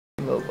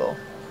removal.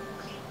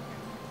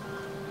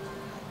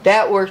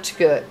 That worked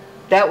good.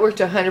 That worked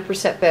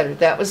 100% better.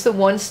 That was the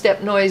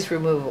one-step noise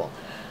removal.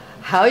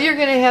 How you're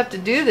going to have to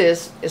do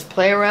this is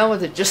play around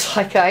with it just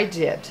like I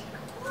did,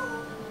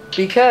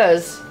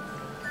 because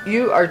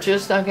you are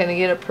just not going to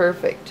get it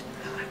perfect,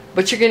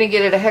 but you're going to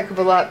get it a heck of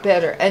a lot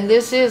better. And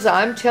this is,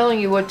 I'm telling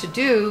you what to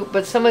do,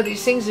 but some of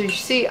these things, as you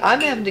see, I'm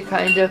having to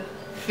kind of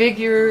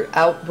figure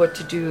out what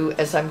to do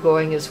as I'm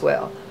going as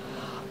well.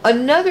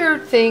 Another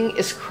thing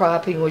is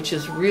cropping, which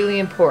is really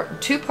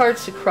important. Two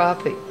parts to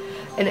cropping.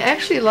 And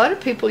actually a lot of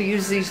people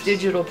use these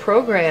digital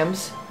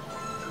programs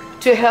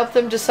to help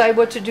them decide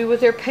what to do with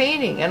their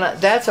painting. And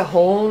that's a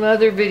whole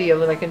nother video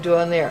that I can do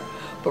on there.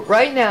 But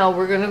right now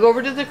we're going to go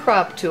over to the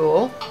crop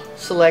tool,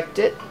 select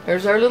it.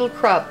 There's our little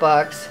crop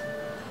box.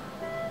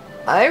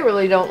 I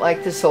really don't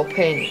like this whole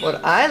painting.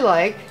 What I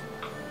like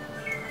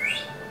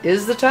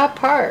is the top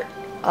part.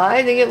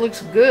 I think it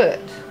looks good.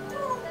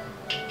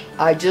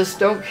 I just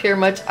don't care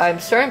much.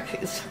 It's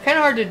kind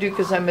of hard to do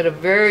because I'm at a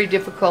very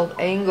difficult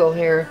angle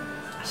here,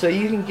 so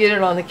you can get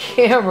it on the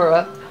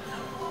camera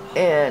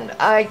and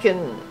I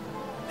can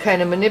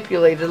kind of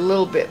manipulate it a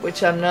little bit,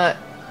 which I'm not,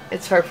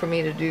 it's hard for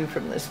me to do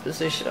from this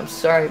position. I'm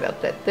sorry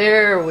about that.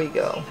 There we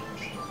go.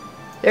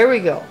 There we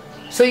go.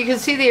 So you can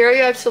see the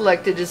area I've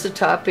selected is the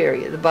top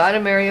area. The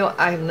bottom area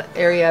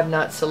I've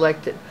not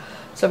selected.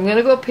 So I'm going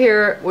to go up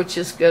here, which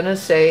is going to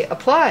say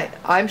applied.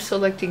 I'm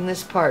selecting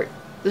this part.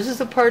 This is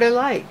the part I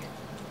like.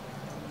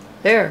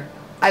 There.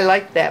 I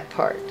like that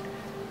part.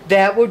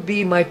 That would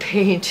be my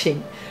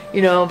painting.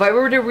 You know, if I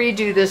were to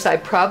redo this,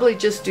 I'd probably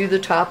just do the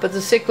top of the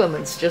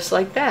cyclamens, just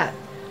like that.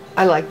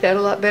 I like that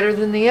a lot better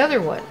than the other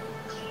one.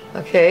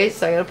 Okay,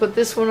 so I'm going to put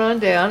this one on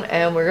down,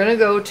 and we're going to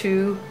go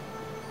to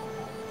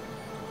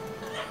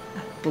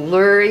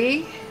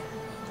blurry.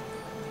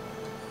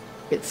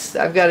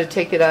 I've got to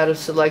take it out of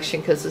selection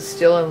because it's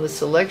still in the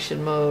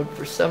selection mode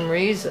for some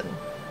reason.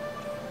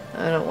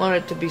 I don't want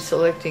it to be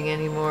selecting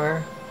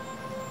anymore.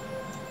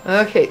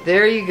 Okay,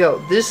 there you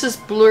go. This is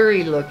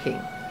blurry looking.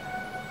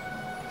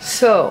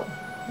 So,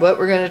 what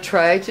we're going to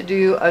try to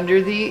do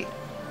under the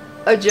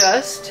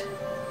adjust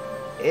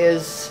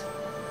is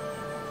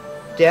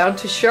down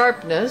to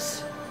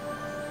sharpness,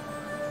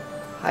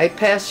 high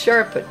pass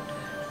sharpen.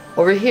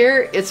 Over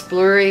here it's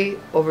blurry.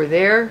 Over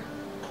there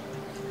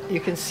you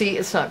can see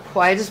it's not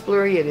quite as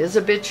blurry. It is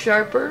a bit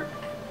sharper.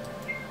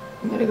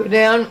 I'm going to go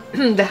down.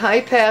 The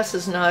high pass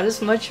is not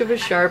as much of a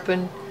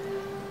sharpen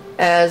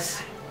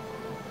as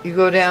you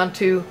go down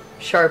to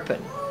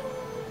sharpen.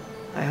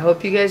 I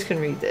hope you guys can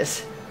read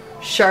this.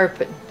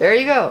 Sharpen. There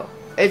you go.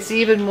 It's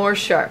even more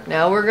sharp.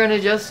 Now we're going to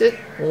adjust it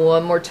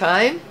one more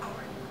time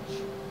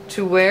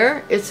to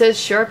where it says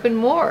sharpen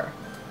more.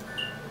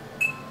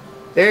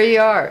 There you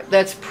are.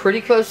 That's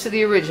pretty close to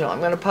the original. I'm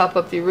going to pop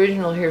up the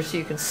original here so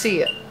you can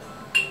see it.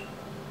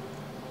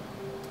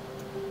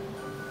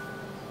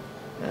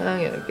 I'm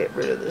going to get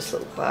rid of this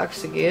little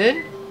box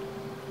again,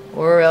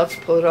 or else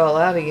pull it all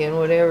out again,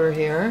 whatever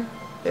here.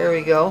 There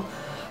we go.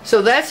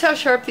 So that's how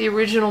sharp the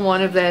original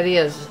one of that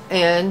is,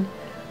 and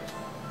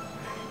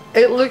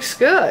it looks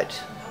good.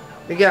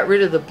 We got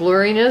rid of the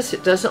blurriness.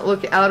 It doesn't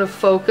look out of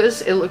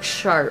focus. It looks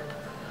sharp.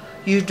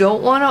 You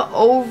don't want to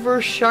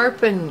over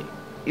sharpen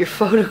your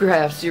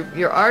photographs,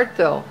 your art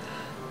though,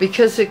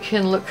 because it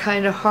can look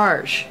kind of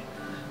harsh.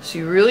 So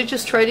you really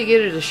just try to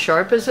get it as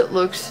sharp as it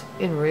looks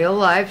in real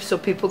life so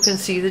people can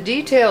see the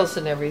details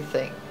and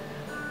everything.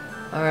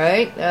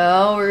 Alright,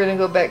 now we're going to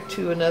go back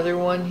to another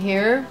one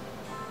here.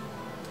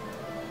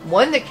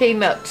 One that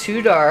came out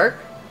too dark.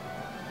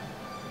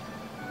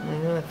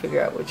 I'm going to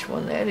figure out which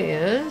one that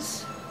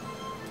is.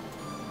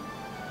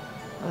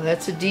 Oh,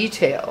 that's a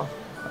detail.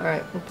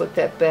 Alright, we'll put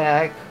that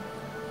back.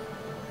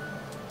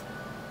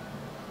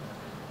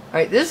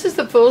 Alright, this is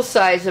the full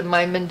size of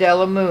my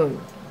Mandela Moon,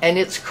 and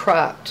it's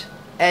cropped,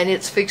 and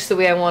it's fixed the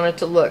way I want it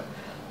to look.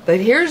 But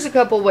here's a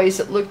couple ways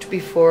it looked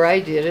before I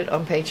did it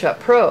on Paint Shop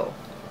Pro.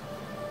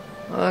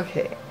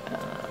 Okay.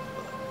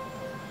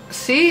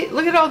 See,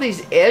 look at all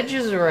these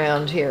edges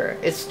around here.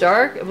 It's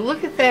dark.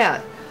 Look at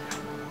that.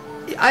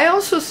 I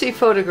also see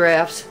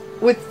photographs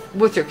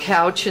with your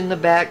couch in the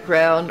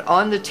background,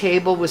 on the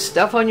table, with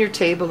stuff on your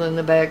table in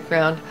the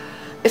background.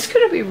 It's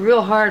going to be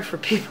real hard for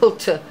people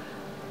to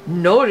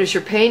notice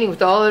your painting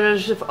with all that other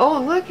stuff.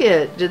 Oh, look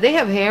it. Did they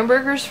have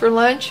hamburgers for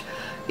lunch?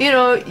 You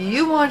know,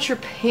 you want your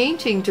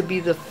painting to be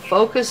the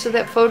focus of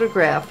that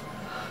photograph,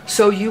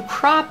 so you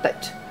crop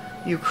it.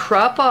 You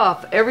crop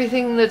off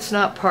everything that's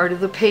not part of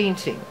the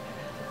painting.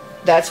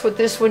 That's what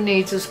this one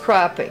needs, is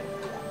cropping.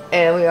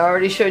 And we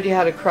already showed you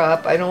how to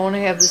crop. I don't want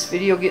to have this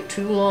video get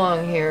too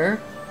long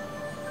here.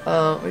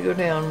 We go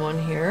down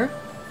one here.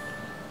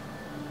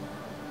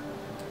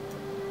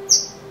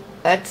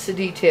 That's the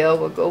detail.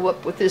 We'll go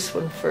up with this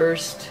one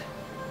first.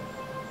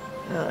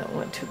 Oh, that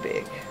went too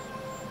big.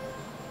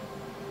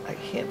 I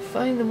can't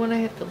find the one I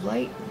have to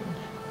lighten.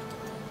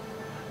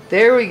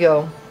 There we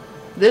go.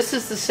 This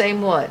is the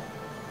same one.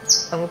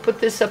 I'm going to put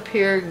this up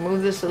here,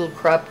 move this little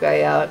crop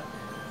guy out.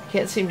 I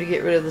can't seem to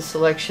get rid of the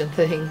selection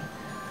thing.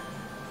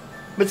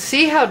 But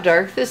see how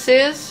dark this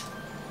is?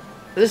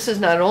 This is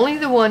not only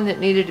the one that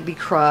needed to be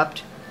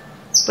cropped,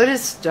 but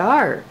it's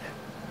dark.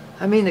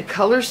 I mean, the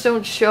colors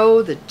don't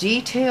show, the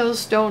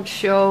details don't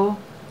show.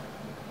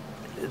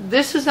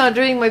 This is not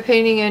doing my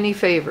painting any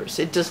favors.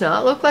 It does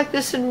not look like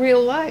this in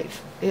real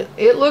life.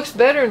 It looks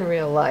better in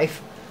real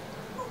life.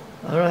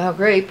 I don't know how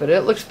great, but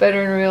it looks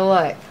better in real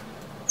life.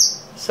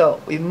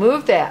 So we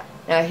moved that.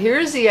 Now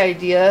here's the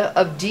idea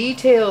of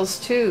details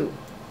too.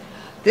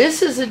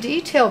 This is a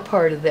detail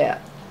part of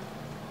that.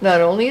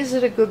 Not only is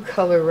it a good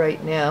color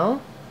right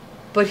now,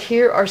 but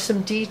here are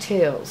some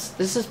details.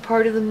 This is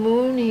part of the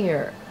moon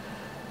here.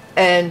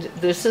 And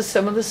this is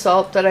some of the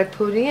salt that I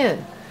put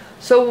in.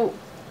 So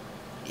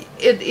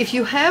if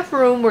you have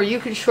room where you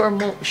can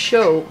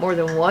show more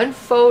than one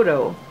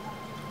photo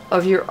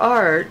of your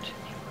art,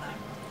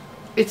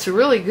 it's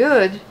really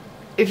good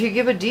if you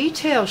give a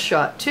detail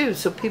shot too,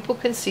 so people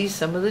can see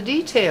some of the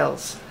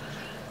details.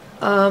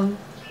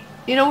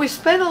 You know, we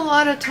spend a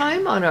lot of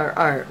time on our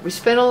art. We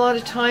spend a lot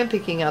of time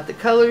picking out the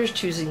colors,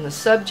 choosing the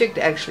subject,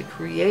 actually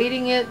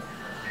creating it.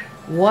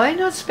 Why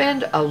not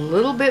spend a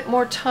little bit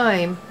more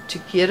time to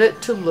get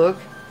it to look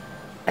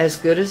as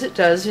good as it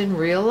does in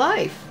real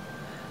life?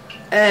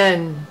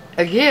 And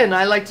again,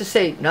 I like to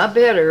say not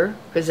better,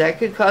 because that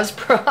could cause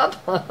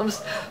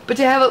problems, but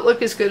to have it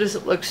look as good as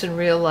it looks in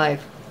real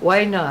life.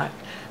 Why not?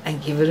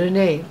 And give it a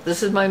name.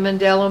 This is my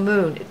mandala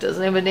moon. It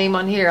doesn't have a name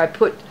on here.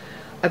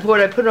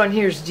 What I put on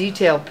here is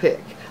detail pick,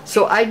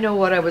 so I know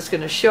what I was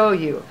going to show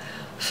you.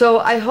 So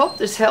I hope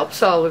this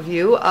helps all of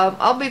you.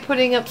 I'll be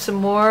putting up some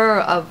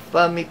more of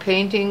me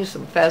painting,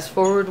 some fast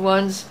forward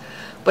ones,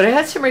 but I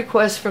had some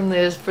requests for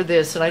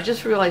this, and I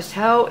just realized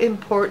how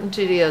important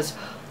it is,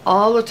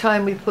 all the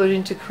time we put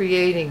into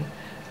creating,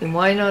 and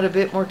why not a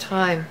bit more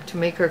time to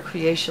make our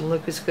creation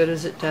look as good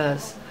as it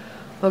does.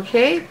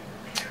 Okay?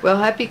 Well,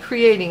 happy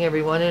creating,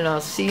 everyone, and I'll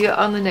see you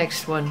on the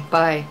next one.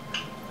 Bye.